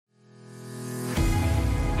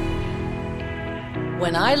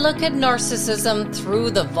When I look at narcissism through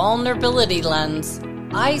the vulnerability lens,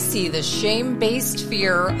 I see the shame-based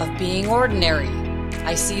fear of being ordinary.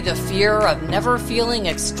 I see the fear of never feeling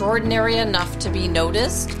extraordinary enough to be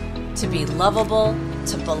noticed, to be lovable,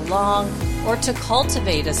 to belong, or to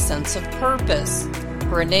cultivate a sense of purpose.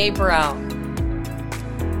 Brené Brown.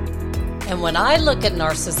 And when I look at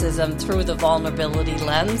narcissism through the vulnerability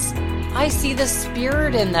lens, I see the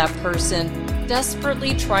spirit in that person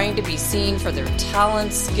desperately trying to be seen for their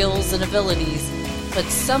talents, skills, and abilities, but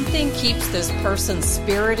something keeps this person's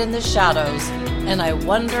spirit in the shadows, and I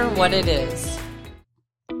wonder what it is.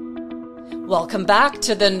 Welcome back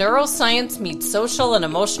to the Neuroscience Meets Social and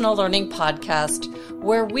Emotional Learning podcast,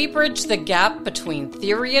 where we bridge the gap between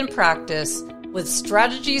theory and practice with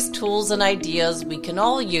strategies, tools, and ideas we can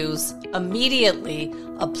all use immediately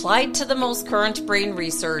applied to the most current brain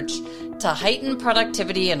research to heighten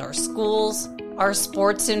productivity in our schools, our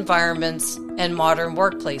sports environments, and modern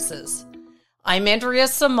workplaces. I'm Andrea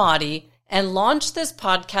Samadi and launched this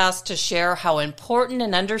podcast to share how important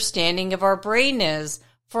an understanding of our brain is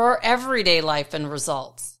for our everyday life and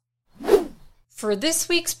results. For this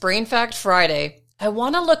week's Brain Fact Friday, I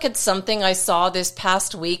want to look at something I saw this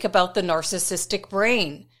past week about the narcissistic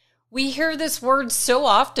brain. We hear this word so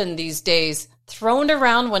often these days, thrown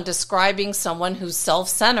around when describing someone who's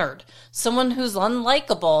self-centered, someone who's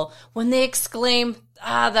unlikable, when they exclaim,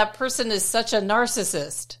 that person is such a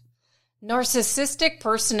narcissist. Narcissistic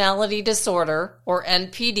personality disorder, or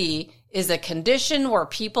NPD, is a condition where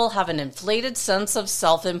people have an inflated sense of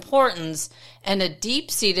self-importance and a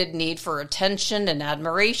deep-seated need for attention and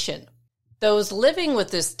admiration. Those living with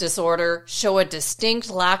this disorder show a distinct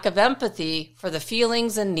lack of empathy for the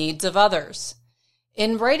feelings and needs of others.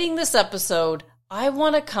 In writing this episode, I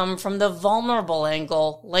want to come from the vulnerable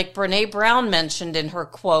angle, like Brené Brown mentioned in her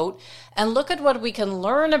quote, and look at what we can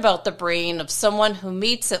learn about the brain of someone who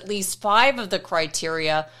meets at least 5 of the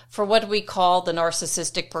criteria for what we call the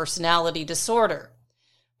narcissistic personality disorder.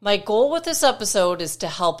 My goal with this episode is to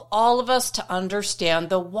help all of us to understand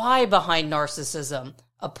the why behind narcissism,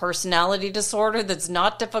 a personality disorder that's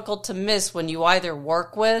not difficult to miss when you either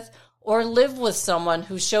work with or live with someone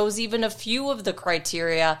who shows even a few of the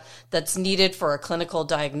criteria that's needed for a clinical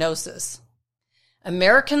diagnosis.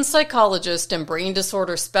 American psychologist and brain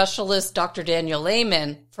disorder specialist Dr. Daniel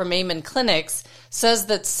Amen from Amen Clinics says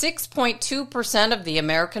that 6.2% of the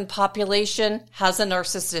American population has a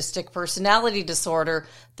narcissistic personality disorder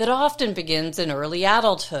that often begins in early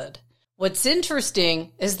adulthood. What's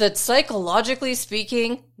interesting is that psychologically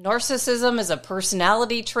speaking, narcissism is a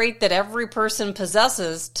personality trait that every person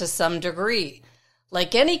possesses to some degree.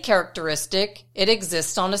 Like any characteristic, it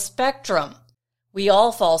exists on a spectrum. We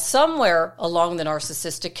all fall somewhere along the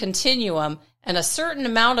narcissistic continuum, and a certain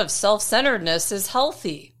amount of self-centeredness is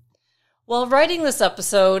healthy. While writing this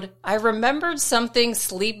episode, I remembered something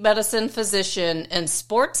sleep medicine physician and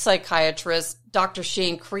sports psychiatrist Dr.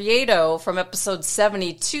 Shane Creato from episode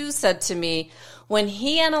 72 said to me when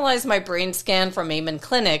he analyzed my brain scan from Amen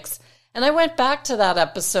Clinics, and I went back to that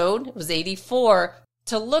episode, it was 84,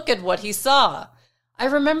 to look at what he saw. I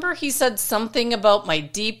remember he said something about my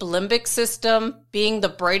deep limbic system being the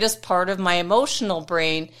brightest part of my emotional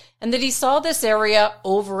brain, and that he saw this area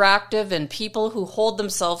overactive in people who hold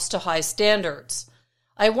themselves to high standards.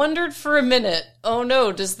 I wondered for a minute, oh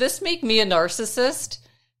no, does this make me a narcissist?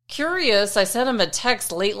 Curious, I sent him a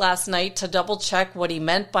text late last night to double check what he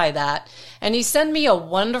meant by that, and he sent me a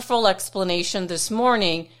wonderful explanation this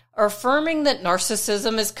morning, affirming that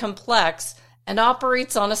narcissism is complex and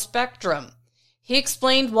operates on a spectrum. He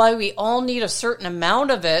explained why we all need a certain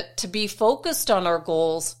amount of it to be focused on our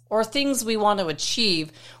goals or things we want to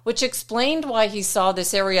achieve, which explained why he saw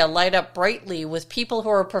this area light up brightly with people who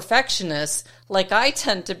are perfectionists, like I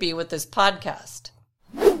tend to be with this podcast.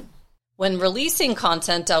 When releasing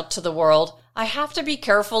content out to the world, I have to be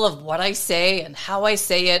careful of what I say and how I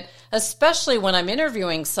say it, especially when I'm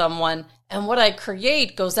interviewing someone, and what I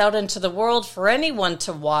create goes out into the world for anyone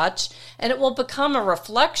to watch, and it will become a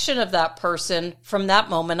reflection of that person from that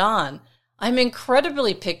moment on. I'm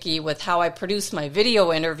incredibly picky with how I produce my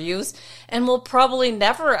video interviews and will probably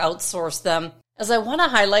never outsource them, as I want to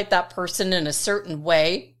highlight that person in a certain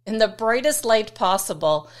way, in the brightest light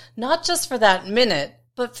possible, not just for that minute,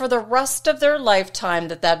 but for the rest of their lifetime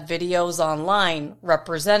that video's online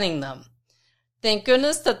representing them. Thank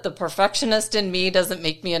goodness that the perfectionist in me doesn't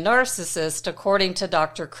make me a narcissist, according to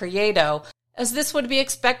Dr. Creato, as this would be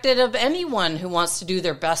expected of anyone who wants to do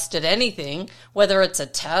their best at anything, whether it's a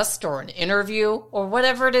test or an interview or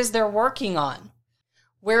whatever it is they're working on.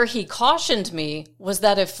 Where he cautioned me was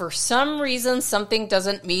that if for some reason something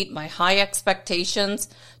doesn't meet my high expectations,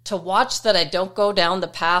 to watch that I don't go down the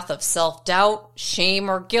path of self-doubt,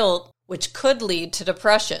 shame, or guilt, which could lead to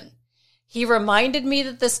depression. He reminded me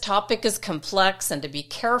that this topic is complex and to be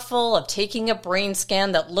careful of taking a brain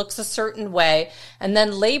scan that looks a certain way and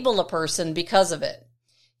then label a person because of it.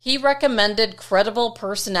 He recommended credible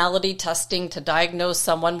personality testing to diagnose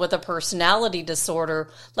someone with a personality disorder,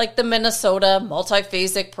 like the Minnesota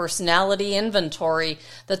Multiphasic Personality Inventory,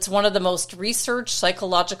 that's one of the most researched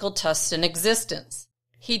psychological tests in existence.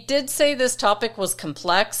 He did say this topic was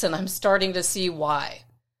complex, and I'm starting to see why.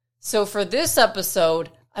 So for this episode,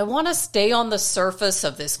 I want to stay on the surface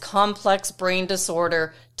of this complex brain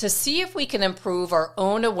disorder to see if we can improve our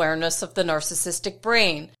own awareness of the narcissistic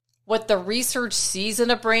brain, what the research sees in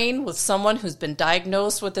a brain with someone who's been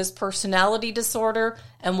diagnosed with this personality disorder,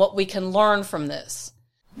 and what we can learn from this.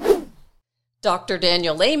 Dr.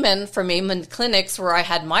 Daniel Amen from Amen Clinics, where I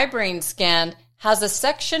had my brain scanned, has a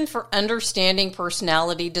section for understanding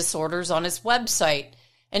personality disorders on his website,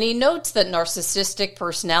 and he notes that narcissistic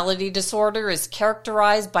personality disorder is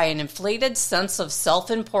characterized by an inflated sense of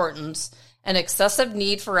self-importance, an excessive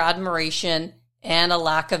need for admiration, and a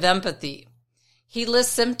lack of empathy. He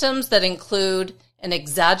lists symptoms that include an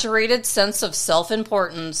exaggerated sense of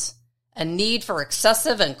self-importance, a need for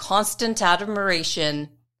excessive and constant admiration,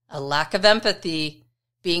 a lack of empathy,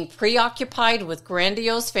 being preoccupied with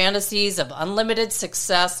grandiose fantasies of unlimited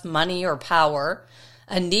success, money, or power,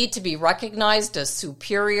 a need to be recognized as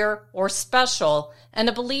superior or special, and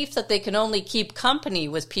a belief that they can only keep company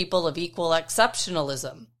with people of equal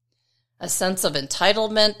exceptionalism, a sense of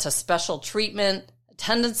entitlement to special treatment,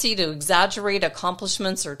 tendency to exaggerate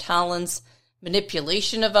accomplishments or talents,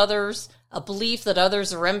 manipulation of others, a belief that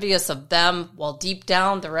others are envious of them while deep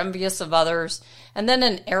down they're envious of others, and then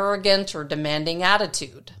an arrogant or demanding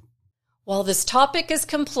attitude. While this topic is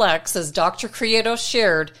complex, as Dr. Credo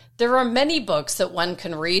shared, there are many books that one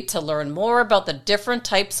can read to learn more about the different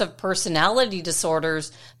types of personality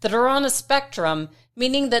disorders that are on a spectrum,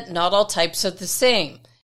 meaning that not all types are the same.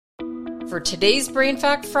 For today's Brain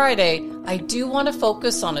Fact Friday, I do want to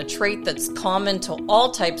focus on a trait that's common to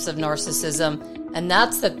all types of narcissism, and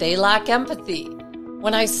that's that they lack empathy.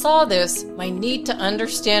 When I saw this, my need to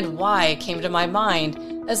understand why came to my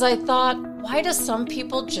mind as I thought, why do some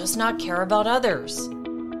people just not care about others?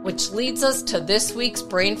 Which leads us to this week's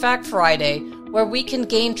Brain Fact Friday, where we can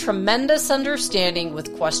gain tremendous understanding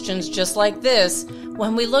with questions just like this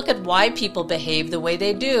when we look at why people behave the way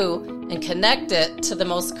they do and connect it to the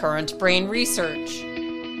most current brain research.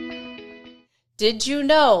 Did you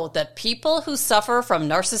know that people who suffer from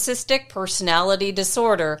narcissistic personality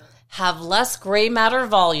disorder have less gray matter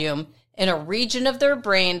volume in a region of their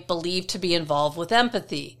brain believed to be involved with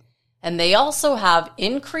empathy? And they also have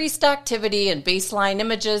increased activity in baseline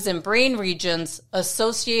images in brain regions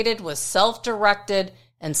associated with self-directed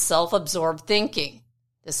and self-absorbed thinking.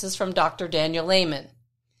 This is from Dr. Daniel Amen.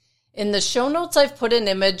 In the show notes, I've put an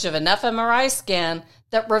image of an fMRI scan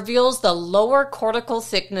that reveals the lower cortical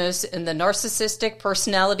thickness in the narcissistic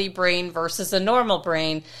personality brain versus a normal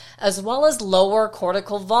brain, as well as lower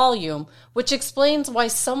cortical volume, which explains why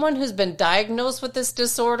someone who's been diagnosed with this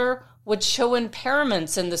disorder would show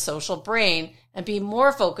impairments in the social brain and be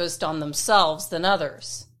more focused on themselves than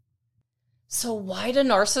others. So why do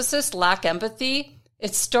narcissists lack empathy?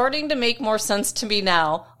 It's starting to make more sense to me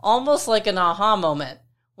now, almost like an aha moment.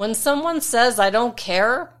 When someone says, "I don't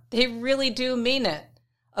care," they really do mean it.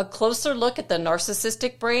 A closer look at the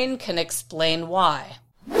narcissistic brain can explain why.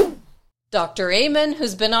 Dr. Amen,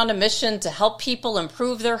 who's been on a mission to help people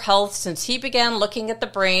improve their health since he began looking at the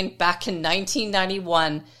brain back in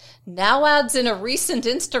 1991, now adds in a recent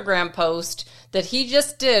Instagram post that he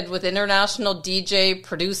just did with international DJ,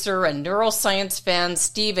 producer, and neuroscience fan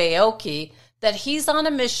Steve Aoki that he's on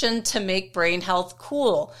a mission to make brain health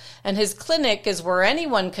cool, and his clinic is where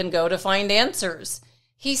anyone can go to find answers.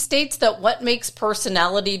 He states that what makes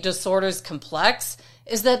personality disorders complex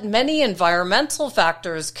is that many environmental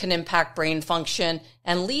factors can impact brain function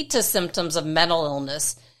and lead to symptoms of mental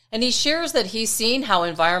illness. And he shares that he's seen how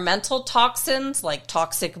environmental toxins like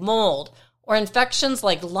toxic mold, or infections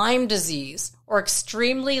like Lyme disease, or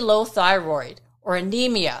extremely low thyroid, or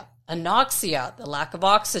anemia, anoxia, the lack of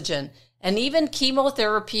oxygen, and even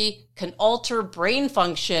chemotherapy can alter brain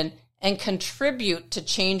function and contribute to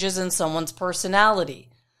changes in someone's personality.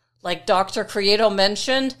 Like Dr. Credo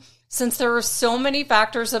mentioned, since there are so many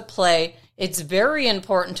factors at play, it's very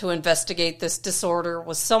important to investigate this disorder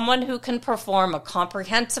with someone who can perform a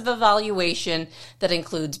comprehensive evaluation that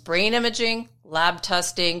includes brain imaging, lab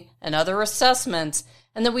testing, and other assessments,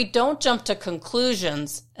 and that we don't jump to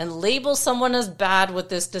conclusions and label someone as bad with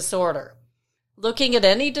this disorder. Looking at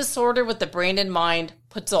any disorder with the brain in mind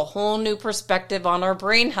puts a whole new perspective on our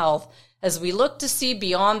brain health as we look to see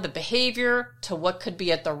beyond the behavior to what could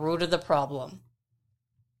be at the root of the problem.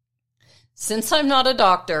 Since I'm not a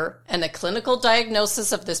doctor and a clinical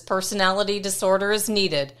diagnosis of this personality disorder is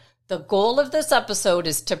needed, the goal of this episode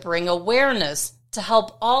is to bring awareness to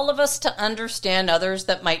help all of us to understand others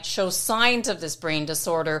that might show signs of this brain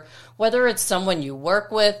disorder, whether it's someone you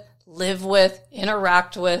work with, live with,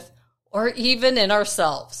 interact with, or even in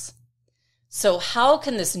ourselves. So how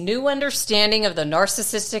can this new understanding of the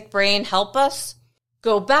narcissistic brain help us?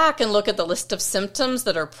 Go back and look at the list of symptoms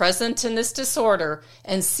that are present in this disorder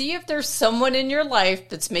and see if there's someone in your life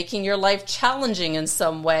that's making your life challenging in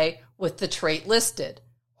some way with the trait listed.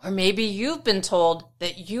 Or maybe you've been told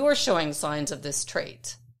that you are showing signs of this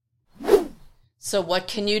trait. So what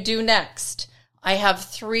can you do next? I have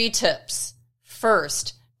 3 tips.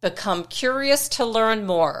 First, become curious to learn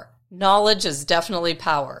more. Knowledge is definitely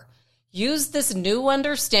power. Use this new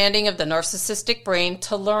understanding of the narcissistic brain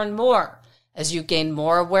to learn more. As you gain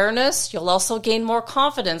more awareness, you'll also gain more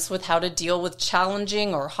confidence with how to deal with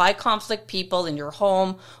challenging or high conflict people in your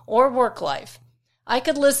home or work life. I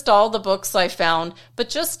could list all the books I found, but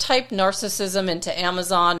just type narcissism into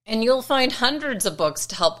Amazon and you'll find hundreds of books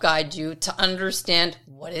to help guide you to understand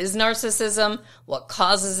what is narcissism, what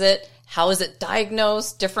causes it, how is it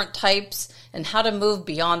diagnosed, different types, and how to move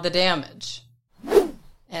beyond the damage.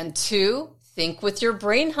 And 2, think with your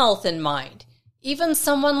brain health in mind. Even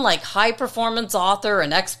someone like high-performance author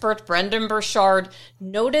and expert Brendon Burchard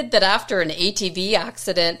noted that after an ATV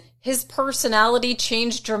accident, his personality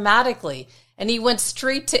changed dramatically, and he went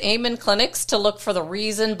straight to Amen Clinics to look for the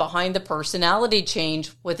reason behind the personality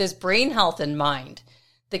change with his brain health in mind.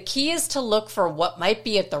 The key is to look for what might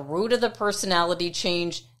be at the root of the personality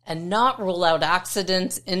change and not rule out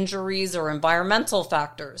accidents, injuries, or environmental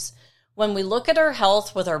factors. When we look at our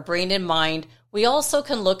health with our brain in mind, we also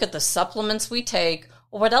can look at the supplements we take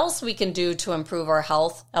or what else we can do to improve our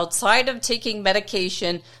health outside of taking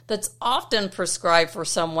medication that's often prescribed for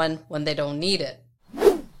someone when they don't need it.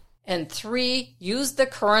 And 3, use the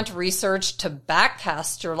current research to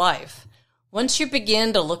backcast your life. Once you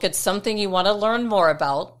begin to look at something you want to learn more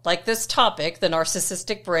about, like this topic, the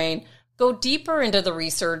narcissistic brain, go deeper into the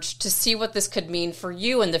research to see what this could mean for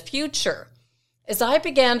you in the future. As I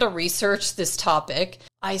began to research this topic,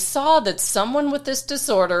 I saw that someone with this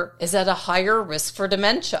disorder is at a higher risk for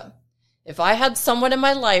dementia. If I had someone in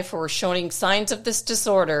my life who were showing signs of this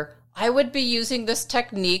disorder, I would be using this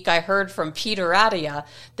technique I heard from Peter Attia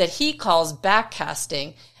that he calls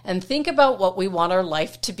backcasting and think about what we want our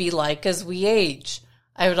life to be like as we age.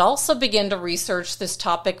 I would also begin to research this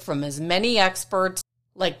topic from as many experts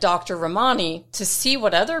like Dr. Ramani to see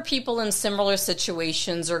what other people in similar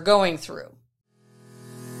situations are going through.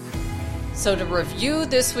 So to review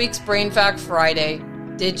this week's Brain Fact Friday,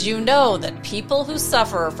 did you know that people who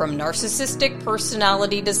suffer from narcissistic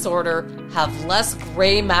personality disorder have less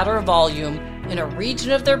gray matter volume in a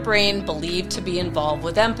region of their brain believed to be involved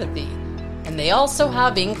with empathy? And they also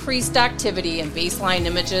have increased activity in baseline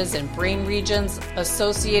images and brain regions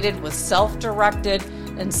associated with self-directed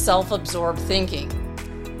and self-absorbed thinking.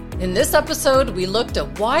 In this episode, we looked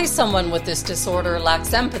at why someone with this disorder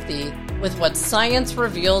lacks empathy with what science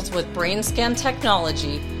reveals with brain scan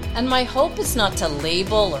technology, and my hope is not to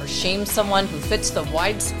label or shame someone who fits the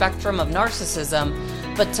wide spectrum of narcissism,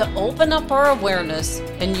 but to open up our awareness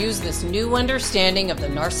and use this new understanding of the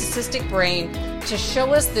narcissistic brain to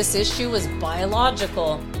show us this issue is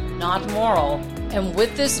biological, not moral, and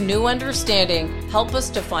with this new understanding, help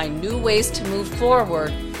us to find new ways to move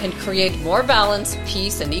forward and create more balance,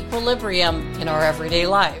 peace, and equilibrium in our everyday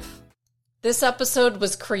life. This episode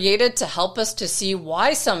was created to help us to see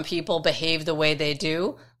why some people behave the way they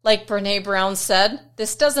do. Like Brené Brown said,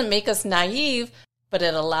 this doesn't make us naive, but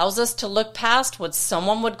it allows us to look past what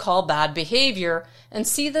someone would call bad behavior and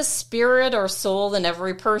see the spirit or soul in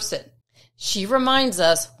every person. She reminds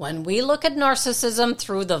us when we look at narcissism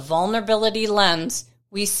through the vulnerability lens,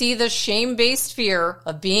 we see the shame-based fear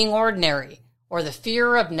of being ordinary, or the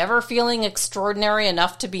fear of never feeling extraordinary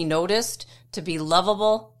enough to be noticed, to be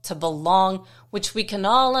lovable, to belong, which we can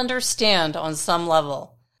all understand on some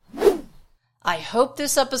level. I hope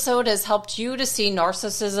this episode has helped you to see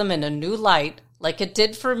narcissism in a new light, like it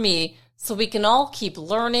did for me, so we can all keep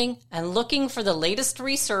learning and looking for the latest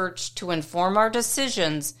research to inform our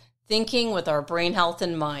decisions, thinking with our brain health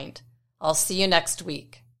in mind. I'll see you next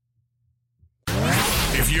week.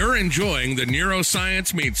 If you're enjoying the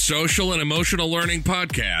Neuroscience Meets Social and Emotional Learning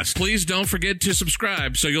podcast, please don't forget to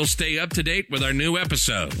subscribe so you'll stay up to date with our new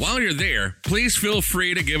episode. While you're there, please feel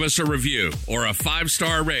free to give us a review or a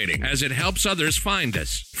 5-star rating, as it helps others find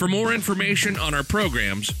us. For more information on our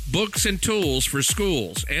programs, books, and tools for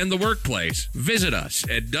schools and the workplace, visit us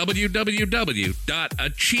at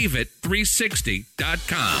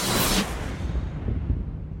www.achieveit360.com.